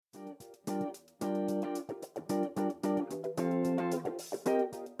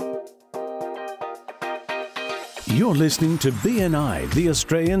You're listening to BNI, the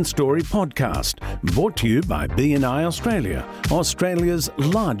Australian Story Podcast, brought to you by BNI Australia, Australia's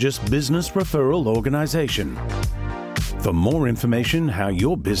largest business referral organisation. For more information how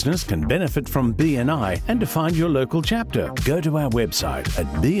your business can benefit from BNI and to find your local chapter, go to our website at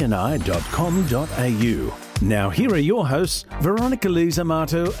bni.com.au. Now here are your hosts, Veronica Lees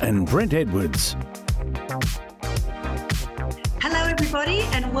Amato and Brent Edwards. Hello everybody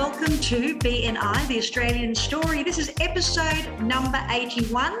and welcome to BNI, the Australian Story. This is episode number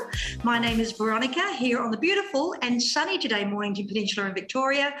 81. My name is Veronica here on the beautiful and sunny today Mornington Peninsula in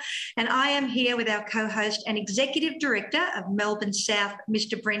Victoria, and I am here with our co-host and Executive Director of Melbourne South,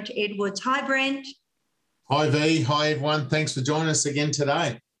 Mr. Brent Edwards. Hi Brent. Hi V, hi everyone. Thanks for joining us again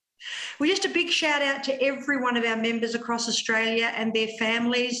today. Well, just a big shout out to every one of our members across Australia and their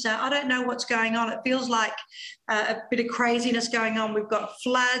families. I don't know what's going on. It feels like a bit of craziness going on. We've got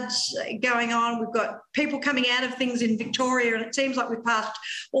floods going on. We've got people coming out of things in Victoria, and it seems like we've passed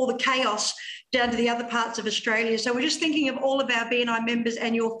all the chaos down to the other parts of Australia. So we're just thinking of all of our BNI members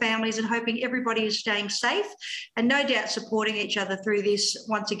and your families and hoping everybody is staying safe and no doubt supporting each other through this,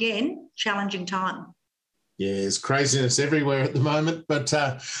 once again, challenging time. Yeah, there's craziness everywhere at the moment, but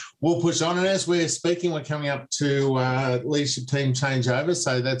we'll push on. And as we're speaking, we're coming up to leadership team changeover.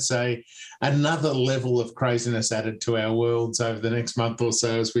 So that's another level of craziness added to our worlds over the next month or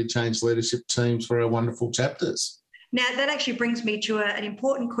so as we change leadership teams for our wonderful chapters. Now, that actually brings me to an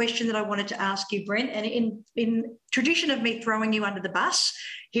important question that I wanted to ask you, Brent. And in tradition of me throwing you under the bus,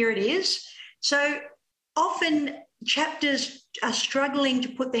 here it is. So often chapters are struggling to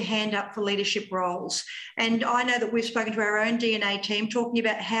put their hand up for leadership roles. And I know that we've spoken to our own DNA team talking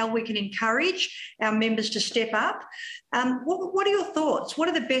about how we can encourage our members to step up. What are your thoughts? What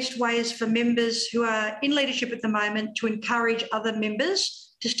are the best ways for members who are in leadership at the moment to encourage other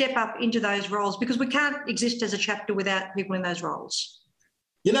members to step up into those roles? Because we can't exist as a chapter without people in those roles.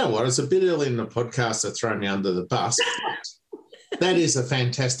 You know what? It's a bit early in the podcast to throw me under the bus. That is a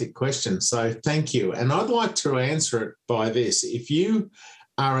fantastic question. So thank you. And I'd like to answer it by this. If you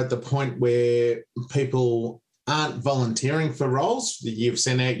are at the point where people aren't volunteering for roles, you've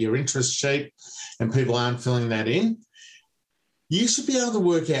sent out your interest sheet and people aren't filling that in, you should be able to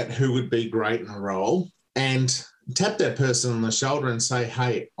work out who would be great in a role and tap that person on the shoulder and say,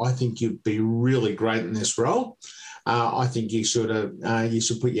 hey, I think you'd be really great in this role. I think you should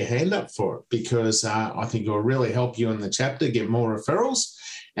put your hand up for it because I think it will really help you in the chapter get more referrals,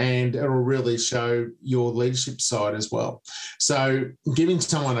 and it will really show your leadership side as well. So giving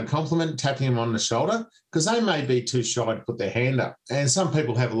someone a compliment, tapping them on the shoulder, because they may be too shy to put their hand up. And some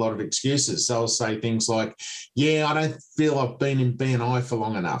people have a lot of excuses. They'll say things like, yeah, I don't feel I've been in BNI for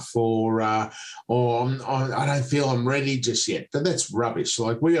long enough, or I don't feel I'm ready just yet. But that's rubbish.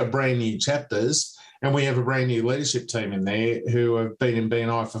 Like, we are brand new chapters, and we have a brand new leadership team in there who have been in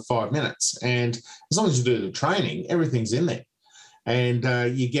BNI for 5 minutes. And as long as you do the training, everything's in there. And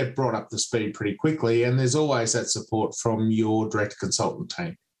you get brought up to speed pretty quickly. And there's always that support from your direct consultant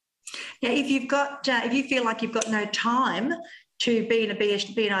team. Now, if you feel like you've got no time to be in a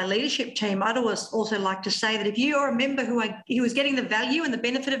BNI leadership team, I'd also like to say that if you are a member who is getting the value and the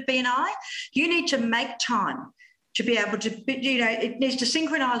benefit of BNI, you need to make time to be able to, it needs to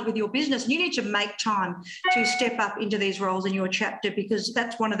synchronise with your business, and you need to make time to step up into these roles in your chapter, because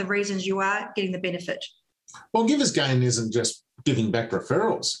that's one of the reasons you are getting the benefit. Well, Givers Gain isn't just giving back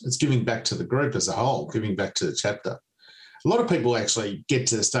referrals, it's giving back to the group as a whole, giving back to the chapter. A lot of people actually get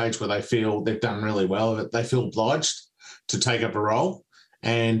to the stage where they feel they've done really well, that they feel obliged to take up a role,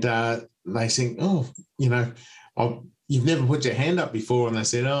 and they think, you've never put your hand up before, and they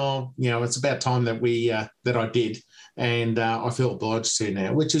said, it's about time that that I did, and I feel obliged to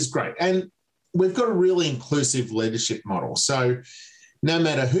now, which is great. And we've got a really inclusive leadership model. So no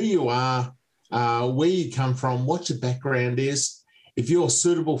matter who you are, where you come from, what your background is, if you're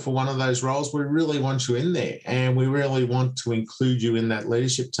suitable for one of those roles, we really want you in there, and we really want to include you in that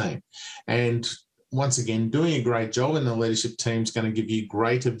leadership team. And once again, doing a great job in the leadership team is going to give you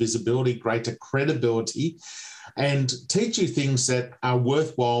greater visibility, greater credibility, and teach you things that are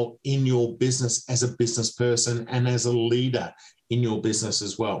worthwhile in your business as a business person and as a leader in your business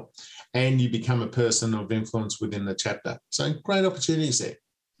as well. And you become a person of influence within the chapter. So great opportunities there.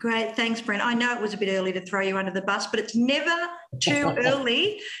 Great. Thanks, Brent. I know it was a bit early to throw you under the bus, but it's never too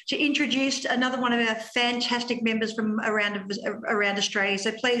early to introduce another one of our fantastic members from around Australia.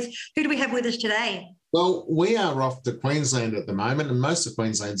 So please, who do we have with us today? Well, we are off to Queensland at the moment, and most of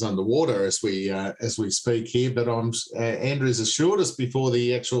Queensland's underwater as we speak here. But Andrew's assured us before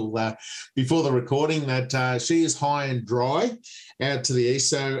the recording that she is high and dry out to the east.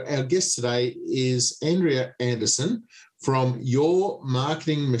 So our guest today is Andrea Anderson from Your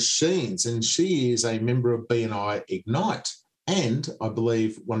Marketing Machines, and she is a member of BNI Ignite. And I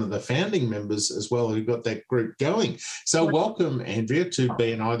believe one of the founding members as well who got that group going. So welcome, Andrea, to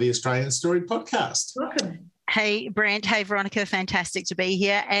BNI, the Australian Story podcast. Welcome. Hey, Brent. Hey, Veronica. Fantastic to be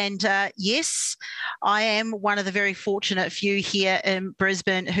here. And yes, I am one of the very fortunate few here in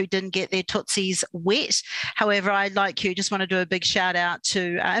Brisbane who didn't get their tootsies wet. However, I'd like you, just want to do a big shout out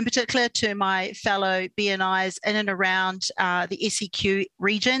to, in particular, to my fellow BNIs in and around the SEQ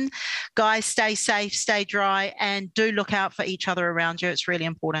region. Guys, stay safe, stay dry, and do look out for each other around you. It's really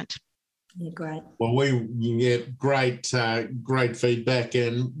important. Yeah, great. Well, we get great feedback,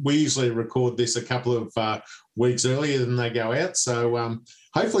 and we usually record this a couple of weeks earlier than they go out. So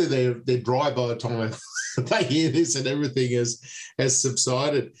hopefully they're dry by the time they hear this and everything has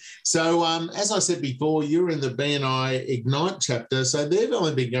subsided. So as I said before, you're in the BNI Ignite chapter. So they've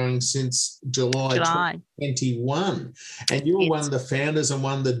only been going since July 2021, and you're one of the founders and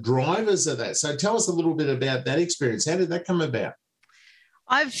one of the drivers of that. So tell us a little bit about that experience. How did that come about?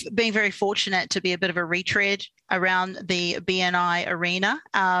 I've been very fortunate to be a bit of a retread around the BNI arena.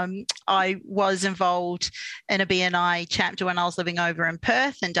 I was involved in a BNI chapter when I was living over in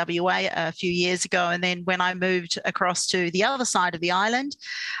Perth in WA a few years ago. And then when I moved across to the other side of the island,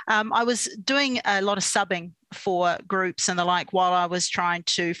 I was doing a lot of subbing for groups and the like while I was trying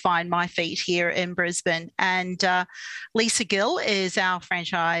to find my feet here in Brisbane. And Lisa Gill is our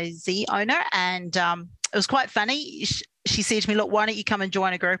franchisee owner. And it was quite funny. She said to me, look, why don't you come and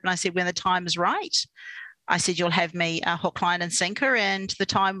join a group? And I said, when the time is right. I said, you'll have me a hook, line and sinker. And the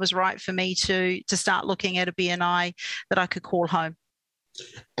time was right for me to start looking at a BNI that I could call home.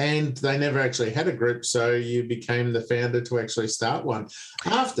 And they never actually had a group, so you became the founder to actually start one.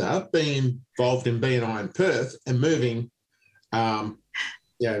 After being involved in BNI in Perth and moving all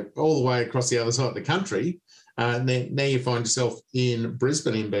the way across the other side of the country, now you find yourself in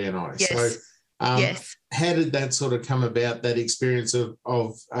Brisbane in BNI. Yes. So Yes. How did that sort of come about, that experience of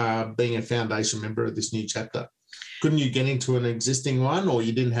being a foundation member of this new chapter? Couldn't you get into an existing one, or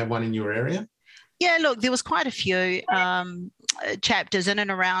you didn't have one in your area? Yeah, look, there was quite a few chapters in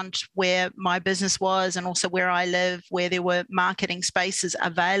and around where my business was and also where I live, where there were marketing spaces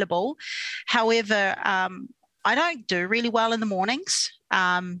available. However, I don't do really well in the mornings.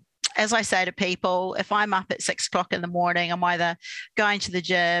 As I say to people, if I'm up at 6 o'clock in the morning, I'm either going to the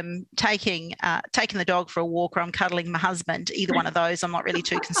gym, taking the dog for a walk, or I'm cuddling my husband. Either one of those, I'm not really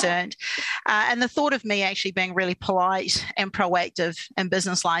too concerned. And the thought of me actually being really polite and proactive and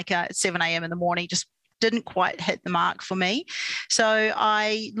businesslike at 7 a.m. in the morning just didn't quite hit the mark for me. So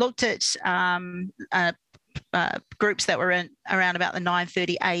I looked at groups that were in around about the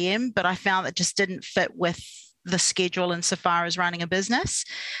 9:30 a.m., but I found that just didn't fit with the schedule insofar as running a business.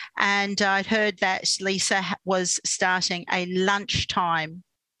 And I'd heard that Lisa was starting a lunchtime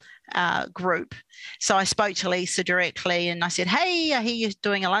group. So I spoke to Lisa directly and I said, hey, I hear you're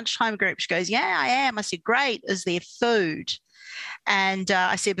doing a lunchtime group. She goes, yeah, I am. I said, great. Is there food? And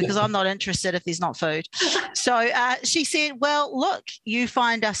I said, because I'm not interested if there's not food. So she said, well, look, you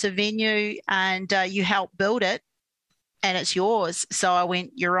find us a venue and you help build it and it's yours. So I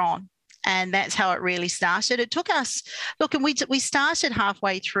went, you're on. And that's how it really started. It took us, look, and we started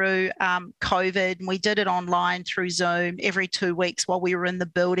halfway through COVID, and we did it online through Zoom every 2 weeks while we were in the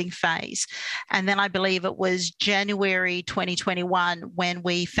building phase. And then I believe it was January 2021 when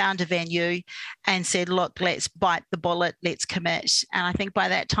we found a venue and said, look, let's bite the bullet, let's commit. And I think by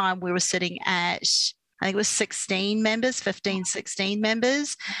that time we were sitting at, I think it was 16 members.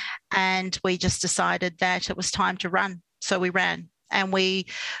 And we just decided that it was time to run. So we ran. And we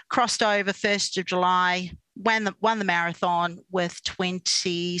crossed over 1st of July, won the marathon with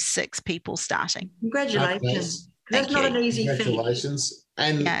 26 people starting. Congratulations. That's not an easy thing. Congratulations.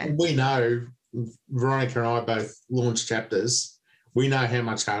 And we know, Veronica and I both launched chapters. We know how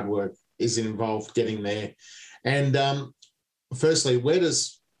much hard work is involved getting there. And firstly, where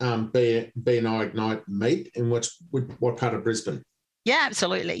does BNI Ignite meet, in what part of Brisbane? Yeah,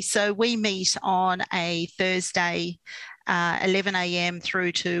 absolutely. So we meet on a Thursday, 11 a.m.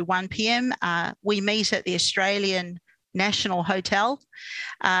 through to 1 p.m. We meet at the Australian National Hotel.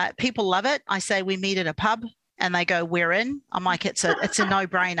 People love it. I say we meet at a pub and they go, we're in. I'm like, it's a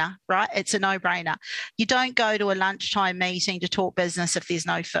no-brainer, right? It's a no-brainer. You don't go to a lunchtime meeting to talk business if there's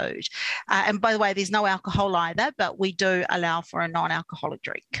no food. And by the way, there's no alcohol either, but we do allow for a non-alcoholic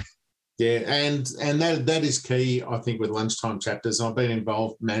drink. Yeah, and that is key, I think, with lunchtime chapters. I've been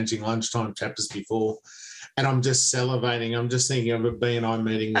involved managing lunchtime chapters before, and I'm just salivating. I'm just thinking of a B&I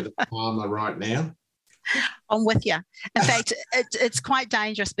meeting with a farmer right now. I'm with you. In fact, it's quite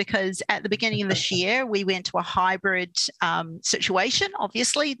dangerous because at the beginning of this year, we went to a hybrid situation,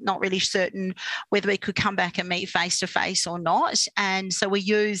 obviously, not really certain whether we could come back and meet face-to-face or not. And so we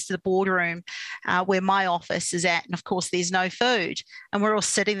used the boardroom where my office is at. And of course, there's no food. And we're all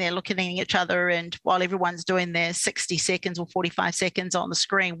sitting there looking at each other. And while everyone's doing their 60 seconds or 45 seconds on the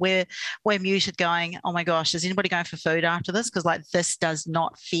screen, we're muted going, oh my gosh, is anybody going for food after this? Because this does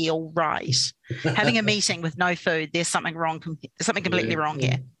not feel right. Having a meeting with no food, there's something wrong. There's something completely wrong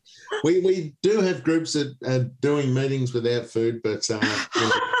here. We do have groups that are doing meetings without food, but but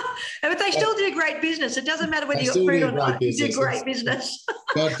they still do great business. It doesn't matter whether you've got food or not. You do great business.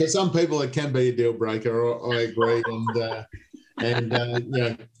 But for some people, it can be a deal breaker. I agree,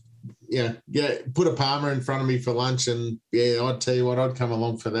 put a Palmer in front of me for lunch, and I'd tell you what, I'd come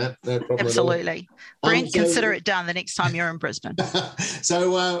along for that. No problem. Absolutely. Brent, consider it done the next time you're in Brisbane.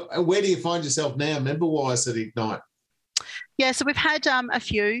 So where do you find yourself now, member-wise at Ignite? Yeah, so we've had a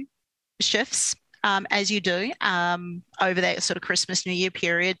few shifts, as you do, over that sort of Christmas, New Year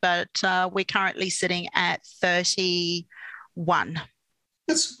period, but we're currently sitting at 31.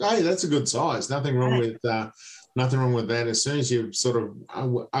 That's a good size. Nothing wrong with that. As soon as you're sort of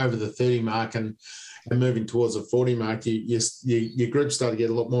over the 30 mark and moving towards the 40 mark, your group start to get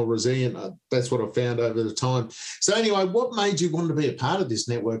a lot more resilient. That's what I found over the time. So anyway, what made you want to be a part of this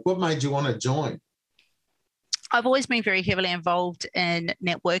network? What made you want to join? I've always been very heavily involved in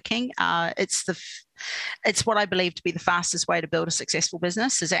networking. It's what I believe to be the fastest way to build a successful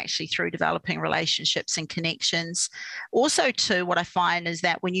business is actually through developing relationships and connections. Also, too, what I find is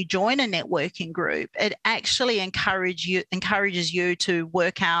that when you join a networking group, it actually encourages you to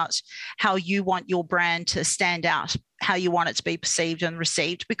work out how you want your brand to stand out, how you want it to be perceived and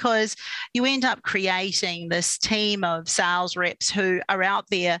received, because you end up creating this team of sales reps who are out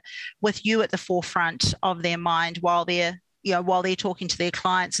there with you at the forefront of their mind while they're talking to their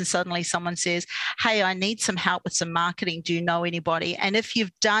clients, and suddenly someone says, hey, I need some help with some marketing. Do you know anybody? And if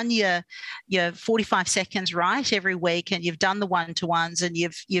you've done your 45 seconds right every week, and you've done the one-to-ones, and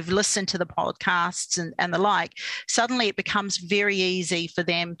you've listened to the podcasts and the like, suddenly it becomes very easy for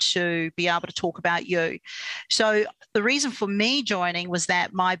them to be able to talk about you. So the reason for me joining was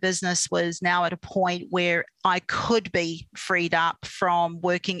that my business was now at a point where I could be freed up from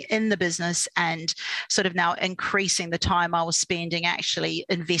working in the business and sort of now increasing the time I was spending actually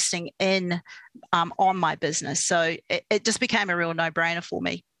investing in on my business. So it just became a real no-brainer for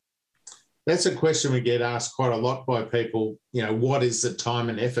me. That's a question we get asked quite a lot by people. What is the time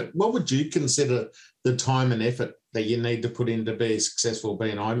and effort? What would you consider the time and effort that you need to put in to be a successful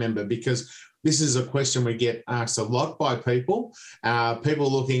B&I member? Because this is a question we get asked a lot by people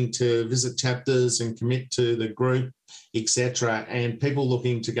looking to visit chapters and commit to the group, etc., and people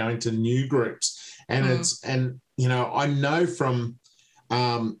looking to go into new groups. And I know from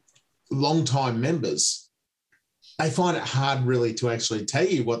long-time members, they find it hard really to actually tell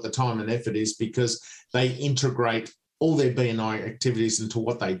you what the time and effort is, because they integrate all their B&I activities into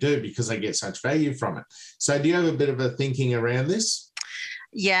what they do because they get such value from it. So do you have a bit of a thinking around this?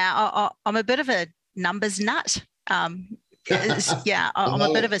 Yeah, I'm a bit of a numbers nut. I'm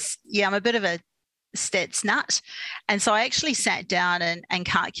a bit of a stats nut. And so I actually sat down and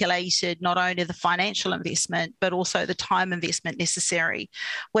calculated not only the financial investment, but also the time investment necessary,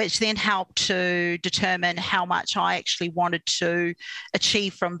 which then helped to determine how much I actually wanted to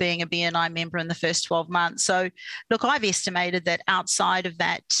achieve from being a B&I member in the first 12 months. So look, I've estimated that outside of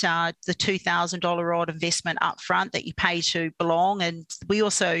that, the $2,000 odd investment upfront that you pay to belong, and we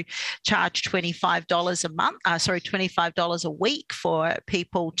also charge $25 a week for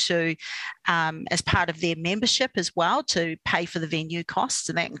people to, as part of their membership as well, to pay for the venue costs,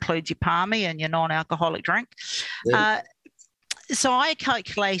 and that includes your palmy and your non-alcoholic drink. Yeah. So I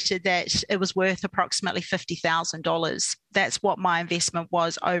calculated that it was worth approximately $50,000. That's what my investment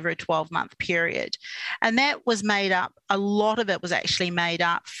was over a 12-month period. And that was made up, a lot of it was actually made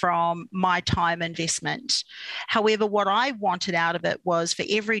up from my time investment. However, what I wanted out of it was, for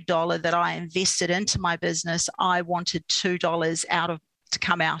every dollar that I invested into my business, I wanted $2 to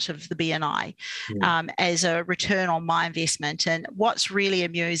come out of the B&I as a return on my investment. And what's really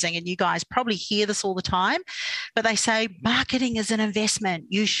amusing, and you guys probably hear this all the time, but they say marketing is an investment.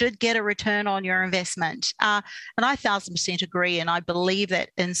 You should get a return on your investment. And I 1,000% agree. And I believe that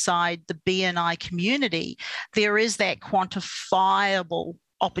inside the B&I community, there is that quantifiable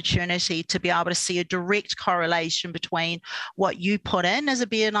opportunity to be able to see a direct correlation between what you put in as a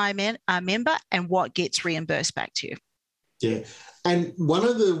BNI member and what gets reimbursed back to you. Yeah. And one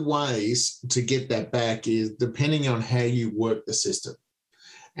of the ways to get that back is depending on how you work the system.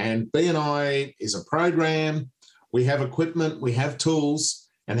 And BNI is a program. We have equipment, we have tools,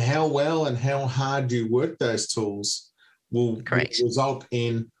 and how well and how hard you work those tools will result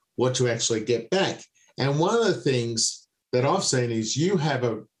in what you actually get back. And one of the things that I've seen is you have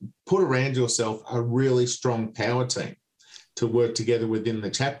put around yourself a really strong power team to work together within the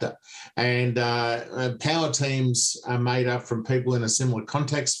chapter. And power teams are made up from people in a similar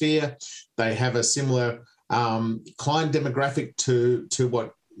contact sphere. They have a similar client demographic to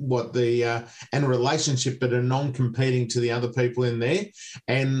what the and relationship that are non-competing to the other people in there,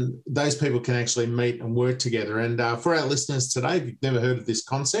 and those people can actually meet and work together. And for our listeners today, if you've never heard of this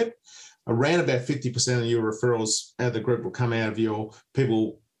concept, around about 50% of your referrals out of the group will come out of your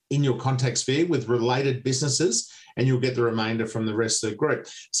people in your contact sphere with related businesses, and you'll get the remainder from the rest of the group.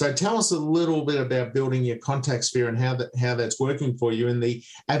 So tell us a little bit about building your contact sphere and how that's working for you in the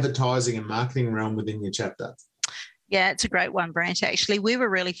advertising and marketing realm within your chapter. Yeah, it's a great one, Brent. Actually, we were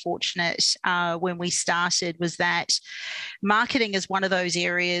really fortunate when we started was that marketing is one of those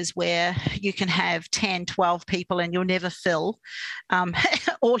areas where you can have 10, 12 people and you'll never fill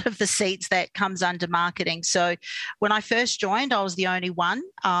all of the seats that comes under marketing. So when I first joined, I was the only one,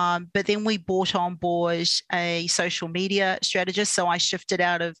 but then we brought on board a social media strategist. So I shifted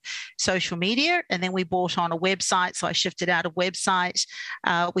out of social media, and then we brought on a website. So I shifted out of website.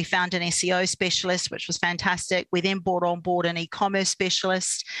 We found an SEO specialist, which was fantastic. We then brought on board an e-commerce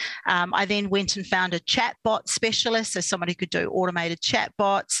specialist. I then went and found a chatbot specialist, so somebody who could do automated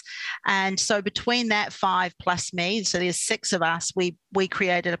chatbots. And so between that 5 plus me, so there's 6 of us, we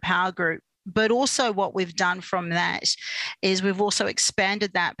created a power group. But also what we've done from that is we've also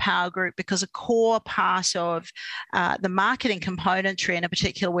expanded that power group, because a core part of the marketing componentry, and in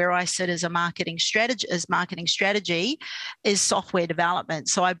particular where I sit as a marketing strategy, is software development.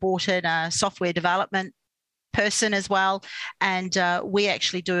 So I brought in a software development person as well, and we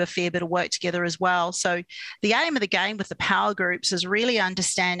actually do a fair bit of work together as well. So the aim of the game with the power groups is really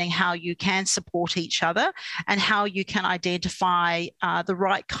understanding how you can support each other and how you can identify the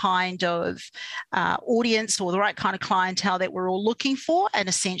right kind of audience or the right kind of clientele that we're all looking for, and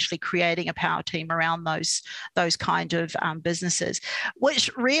essentially creating a power team around those kind of businesses,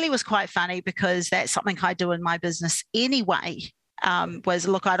 which really was quite funny, because that's something I do in my business anyway. Was,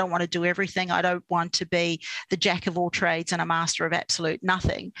 look, I don't want to do everything. I don't want to be the jack of all trades and a master of absolute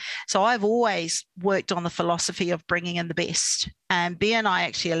nothing. So I've always worked on the philosophy of bringing in the best, and BNI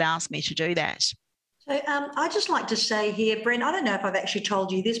actually allows me to do that. So I'd just like to say here, Brent, I don't know if I've actually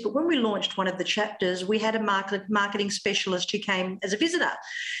told you this, but when we launched one of the chapters, we had a marketing specialist who came as a visitor.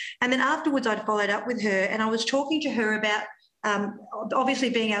 And then afterwards, I'd followed up with her, and I was talking to her about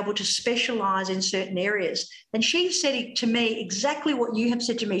obviously being able to specialise in certain areas. And she said to me exactly what you have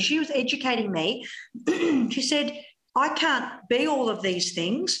said to me. She was educating me. She said, I can't be all of these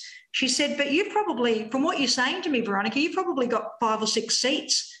things. She said, but you probably, from what you're saying to me, Veronica, you've probably got 5 or 6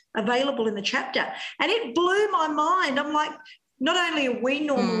 seats available in the chapter. And it blew my mind. I'm like, not only are we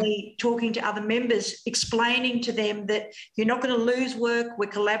normally talking to other members, explaining to them that you're not going to lose work,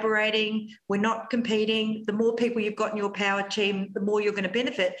 we're collaborating, we're not competing. The more people you've got in your power team, the more you're going to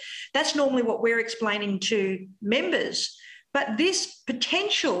benefit. That's normally what we're explaining to members. But this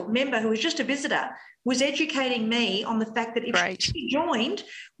potential member who was just a visitor was educating me on the fact that if she joined,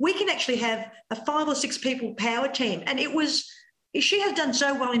 we can actually have a 5 or 6 people power team. And she has done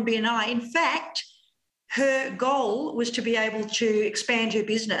so well in BNI. In fact, her goal was to be able to expand her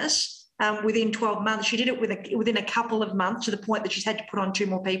business within 12 months. She did it within a couple of months, to the point that she's had to put on 2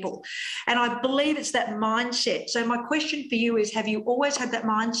 more people. And I believe it's that mindset. So my question for you is, have you always had that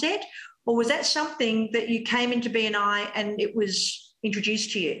mindset, or was that something that you came into BNI and it was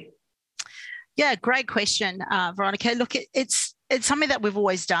introduced to you? Yeah, great question, Veronica. Look, it's something that we've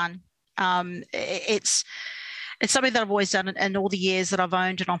always done. It's something that I've always done in all the years that I've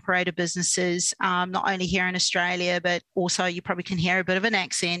owned and operated businesses, not only here in Australia, but also you probably can hear a bit of an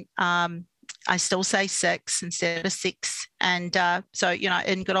accent. I still say 6 instead of 6. And so,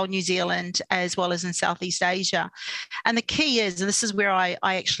 in good old New Zealand, as well as in Southeast Asia. And the key is, and this is where I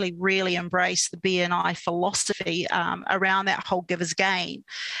actually really embrace the BNI philosophy around that whole giver's gain,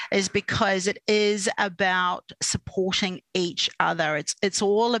 is because it is about supporting each other. It's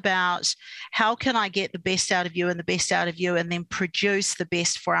all about how can I get the best out of you and the best out of you, and then produce the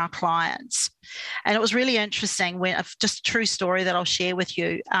best for our clients. And it was really interesting when, just a true story that I'll share with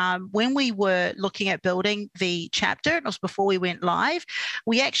you. When we were looking at building the chapter, it was before we went live,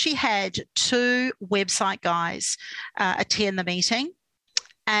 we actually had 2 website guys attend the meeting,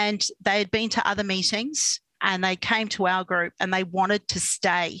 and they had been to other meetings, and they came to our group and they wanted to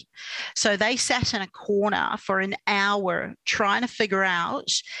stay. So they sat in a corner for an hour trying to figure out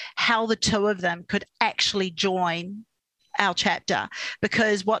how the 2 of them could actually join our chapter,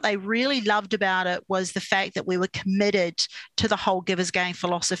 because what they really loved about it was the fact that we were committed to the whole Givers Gain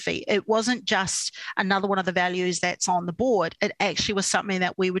philosophy. It wasn't just another one of the values that's on the board. It actually was something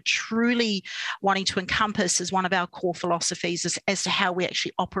that we were truly wanting to encompass as one of our core philosophies as to how we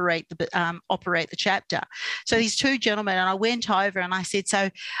actually operate the chapter. So these 2 gentlemen, and I went over and I said, so,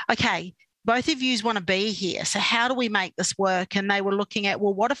 okay, both of you want to be here. So how do we make this work? And they were looking at,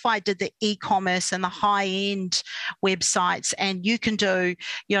 well, what if I did the e-commerce and the high-end websites, and you can do,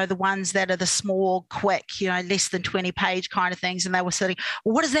 the ones that are the small, quick, less than 20 page kind of things. And they were saying,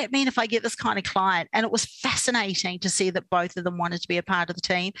 well, what does that mean if I get this kind of client? And it was fascinating to see that both of them wanted to be a part of the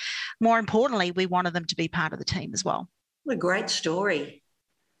team. More importantly, we wanted them to be part of the team as well. What a great story.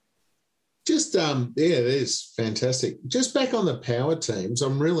 Just, it is fantastic. Just back on the power teams,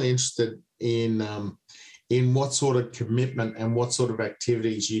 I'm really interested in what sort of commitment and what sort of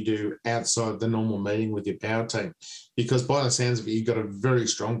activities you do outside the normal meeting with your power team, because by the sounds of it, you've got a very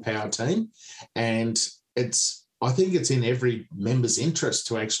strong power team, and I think it's in every member's interest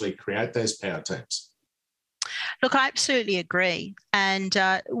to actually create those power teams. Look, I absolutely agree. And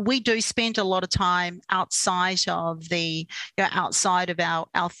we do spend a lot of time outside of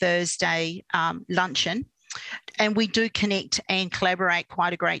our Thursday luncheon. And we do connect and collaborate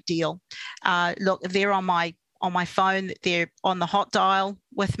quite a great deal. Look, they're on my phone, they're on the hot dial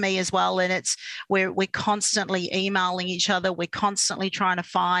with me as well. And we're constantly emailing each other. We're constantly trying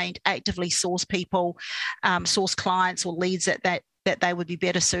to actively source people, source clients or leads that they would be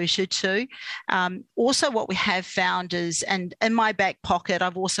better suited to. Also, what we have found is, and in my back pocket,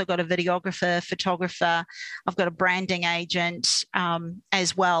 I've also got a videographer, photographer, I've got a branding agent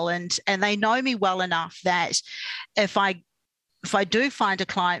as well. And they know me well enough that if I do find a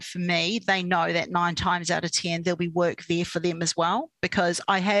client for me, they know that 9 times out of 10, there'll be work there for them as well, because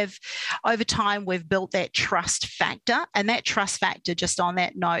over time, we've built that trust factor. And that trust factor, just on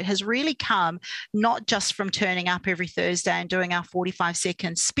that note, has really come not just from turning up every Thursday and doing our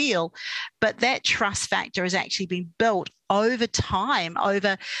 45-second spiel, but that trust factor has actually been built over time,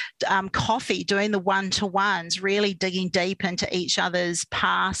 over coffee, doing the one-to-ones, really digging deep into each other's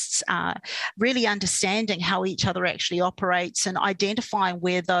pasts, really understanding how each other actually operates and identifying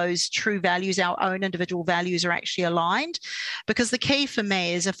where those true values, our own individual values, are actually aligned. Because the key for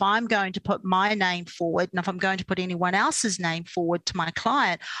me is, if I'm going to put my name forward, and if I'm going to put anyone else's name forward to my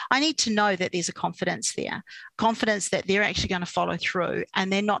client, I need to know that there's a confidence there, confidence that they're actually going to follow through,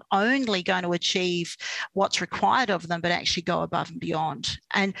 and they're not only going to achieve what's required of them, but actually go above and beyond.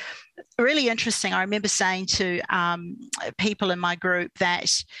 And really interesting, I remember saying to people in my group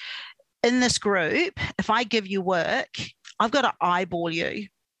that in this group, if I give you work, I've got to eyeball you.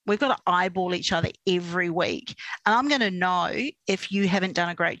 We've got to eyeball each other every week. And I'm going to know if you haven't done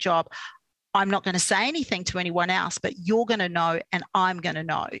a great job. I'm not going to say anything to anyone else, but you're going to know and I'm going to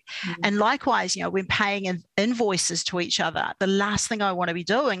know. Mm-hmm. And likewise, when paying invoices to each other, the last thing I want to be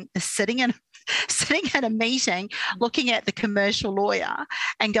doing is sitting in a meeting, looking at the commercial lawyer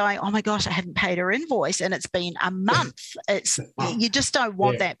and going, oh my gosh, I haven't paid her invoice and it's been a month. You just don't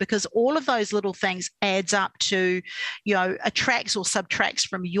want that, because all of those little things adds up to, attracts or subtracts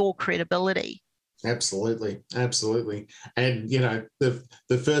from your credibility. Absolutely. And,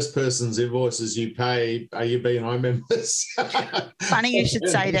 the first person's invoices you pay are your BNI members. Funny you should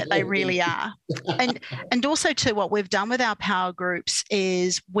say that. They really are. And also, too, what we've done with our power groups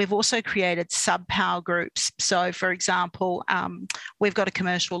is we've also created sub-power groups. So, for example, we've got a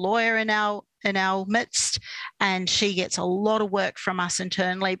commercial lawyer in our midst, and she gets a lot of work from us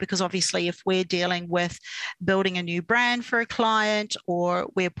internally, because obviously if we're dealing with building a new brand for a client, or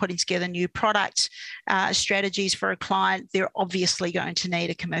we're putting together new product strategies for a client, they're obviously going to need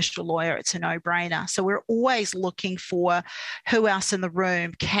a commercial lawyer. It's a no-brainer. So we're always looking for who else in the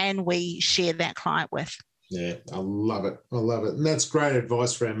room can we share that client with. Yeah, I love it. And that's great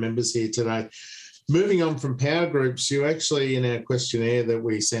advice for our members here today. Moving on from power groups, you actually, in our questionnaire that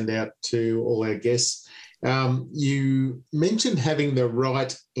we send out to all our guests, you mentioned having the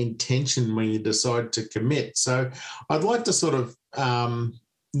right intention when you decide to commit. So I'd like to sort of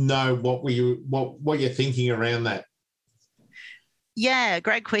know what you're thinking around that. Yeah,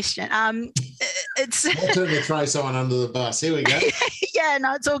 great question. it's I'm trying to throw someone under the bus. Here we go. Yeah,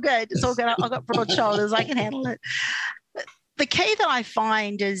 no, it's all good. It's all good. I've got broad shoulders. I can handle it. The key that I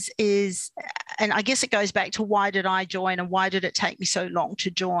find is, and I guess it goes back to why did I join and why did it take me so long to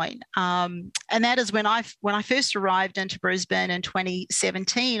join? And that is when I first arrived into Brisbane in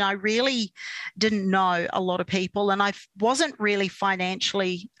 2017, I really didn't know a lot of people, and I wasn't really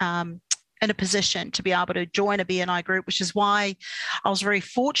financially in a position to be able to join a BNI group, which is why I was very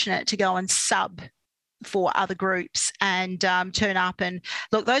fortunate to go and sub for other groups and turn up. And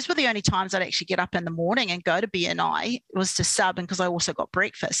look, those were the only times I'd actually get up in the morning and go to BNI. It was to sub, and because I also got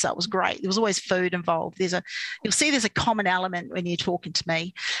breakfast, so it was great. There was always food involved. You'll see there's a common element when you're talking to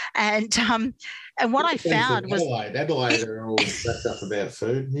me. And what I found was Adelaide are always backed up about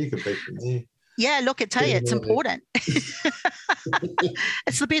food. You could beat them there. Yeah, look, I tell you, it's important. It's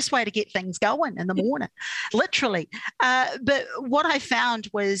the best way to get things going in the morning, literally. But what I found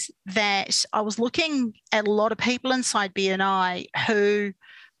was that I was looking at a lot of people inside BNI who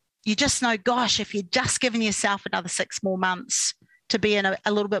you just know, gosh, if you're just giving yourself another 6 more months to be in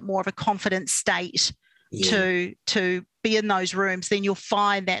a little bit more of a confident state, to be in those rooms, then you'll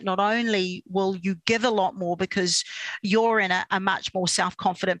find that not only will you give a lot more because you're in a much more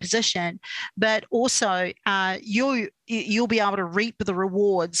self-confident position, but also you'll be able to reap the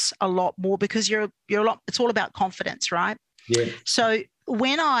rewards a lot more because it's all about confidence, right? Yeah. So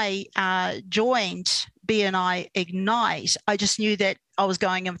when I joined BNI Ignite, I just knew that I was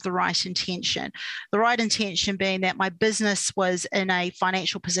going in with the right intention. The right intention being that my business was in a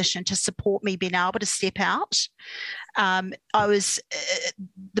financial position to support me being able to step out. The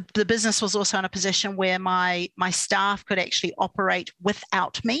business was also in a position where my staff could actually operate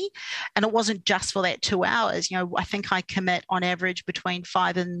without me, and it wasn't just for that 2 hours. I think I commit on average between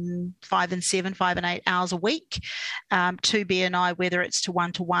 5 and 8 hours a week to BNI, whether it's to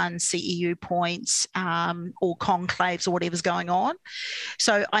one-to-one CEU points or conclaves or whatever's going on.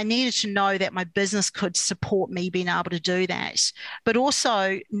 So I needed to know that my business could support me being able to do that, but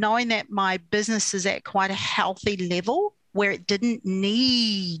also knowing that my business is at quite a healthy level where it didn't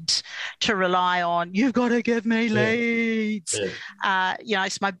need to rely on, you've got to give me leads. So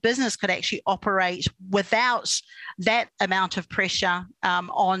my business could actually operate without that amount of pressure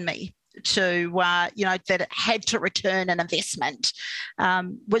on me to, that it had to return an investment,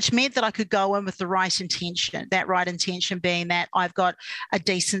 which meant that I could go in with the right intention, that right intention being that I've got a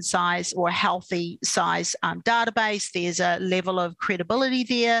decent size or a healthy size database. There's a level of credibility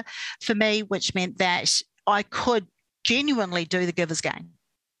there for me, which meant that I could genuinely do the giver's game.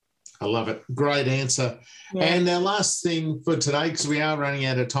 I love it. Great answer. Yeah. And our last thing for today, because we are running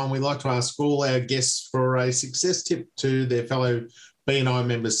out of time, we like to ask all our guests for a success tip to their fellow BNI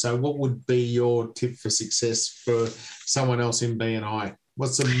members. So what would be your tip for success for someone else in BNI?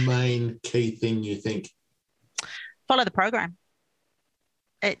 What's the main key thing you think? Follow the program.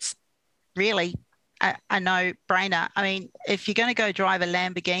 It's really a no-brainer. I mean, if you're going to go drive a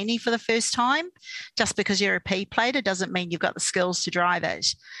Lamborghini for the first time, just because you're a P-plater doesn't mean you've got the skills to drive it.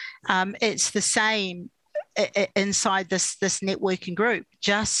 It's the same inside this networking group.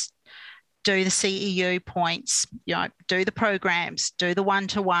 Just do the CEU points, do the programs, do the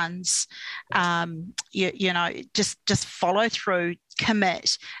one-to-ones, just follow through,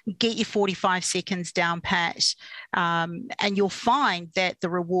 commit, get your 45 seconds down pat, and you'll find that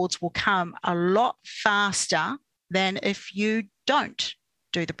the rewards will come a lot faster than if you don't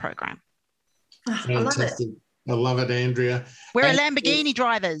do the program. Fantastic. I love it, Andrea. We're Lamborghini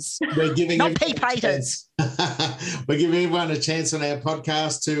drivers, we're giving not P-platers. We're giving everyone a chance on our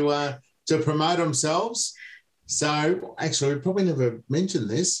podcast to promote themselves. So, actually, we probably never mentioned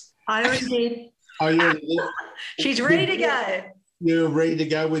this. I already did. Oh, you already did? She's ready to go. You're ready to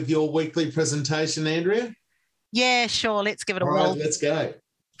go with your weekly presentation, Andrea? Yeah, sure. Let's give it a whirl. All right, let's go.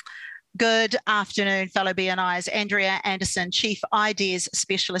 Good afternoon, fellow BNIs. Andrea Anderson, Chief Ideas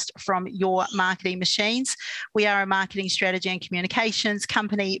Specialist from Your Marketing Machines. We are a marketing strategy and communications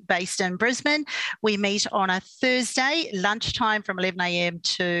company based in Brisbane. We meet on a Thursday lunchtime from 11 a.m.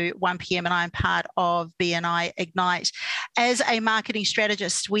 to 1 p.m. and I'm part of BNI Ignite. As a marketing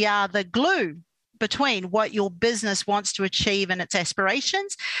strategist, we are the glue between what your business wants to achieve and its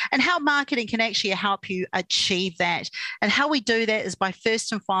aspirations and how marketing can actually help you achieve that. And how we do that is by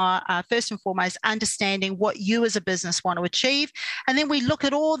first and foremost understanding what you as a business want to achieve. And then we look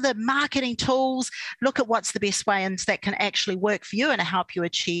at all the marketing tools, look at what's the best ways that can actually work for you and help you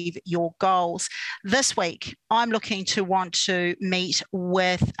achieve your goals. This week, I'm looking to want to meet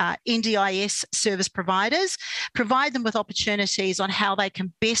with NDIS service providers, provide them with opportunities on how they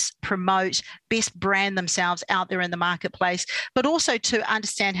can best promote best best brand themselves out there in the marketplace, but also to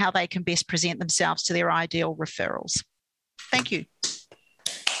understand how they can best present themselves to their ideal referrals. Thank you.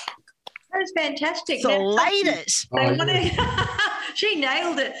 That was fantastic. The latest. She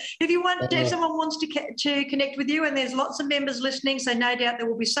nailed it. If someone wants to connect with you, and there's lots of members listening, so no doubt there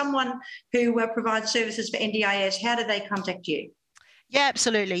will be someone who provides services for NDIS. How do they contact you? Yeah,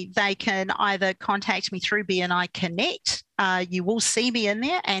 absolutely. They can either contact me through BNI Connect. You will see me in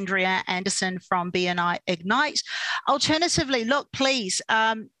there, Andrea Anderson from BNI Ignite. Alternatively, look, please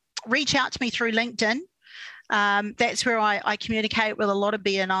reach out to me through LinkedIn. That's where I communicate with a lot of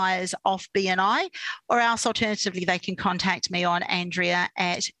BNIs off BNI, or else alternatively, they can contact me on Andrea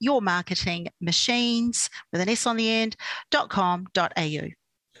at yourmarketingmachines with an S on the end, .com.au.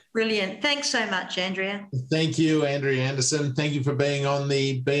 Brilliant. Thanks so much, Andrea. Thank you, Andrea Anderson. Thank you for being on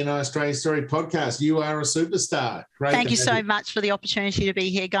the BNI Australia Story podcast. You are a superstar. Great. Thank you so much for the opportunity to be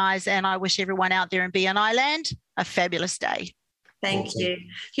here, guys. And I wish everyone out there in BNI land a fabulous day. Thank you.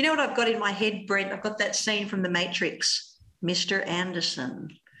 You know what I've got in my head, Brent? I've got that scene from The Matrix, Mr. Anderson.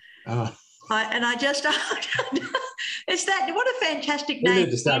 Oh. It's that, what a fantastic name. We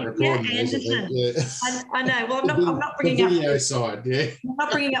need to start recording Anderson. Yeah. I know. Well, I'm not bringing the video side, yeah. I'm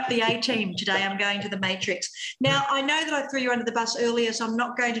not bringing up the A-team today. I'm going to The Matrix. Now, I know that I threw you under the bus earlier, so I'm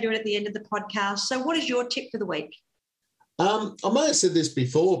not going to do it at the end of the podcast. So what is your tip for the week? I might have said this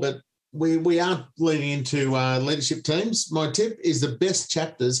before, but we are leaning into leadership teams. My tip is the best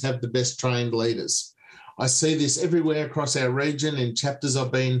chapters have the best trained leaders. I see this everywhere across our region in chapters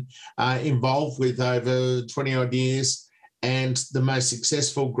I've been involved with over 20 odd years, and the most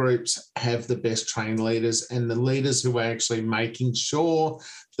successful groups have the best trained leaders, and the leaders who are actually making sure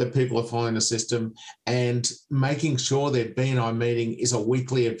that people are following the system and making sure their BNI meeting is a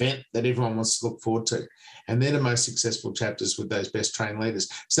weekly event that everyone wants to look forward to. And they're the most successful chapters with those best trained leaders.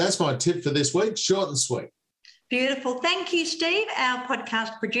 So that's my tip for this week, short and sweet. Beautiful. Thank you, Steve, our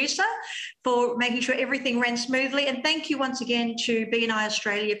podcast producer, for making sure everything ran smoothly. And thank you once again to BNI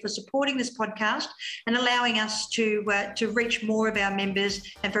Australia for supporting this podcast and allowing us to reach more of our members,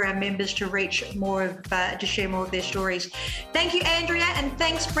 and for our members to reach more of, to share more of their stories. Thank you, Andrea, and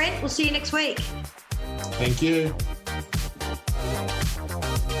thanks, Brent. We'll see you next week. Thank you.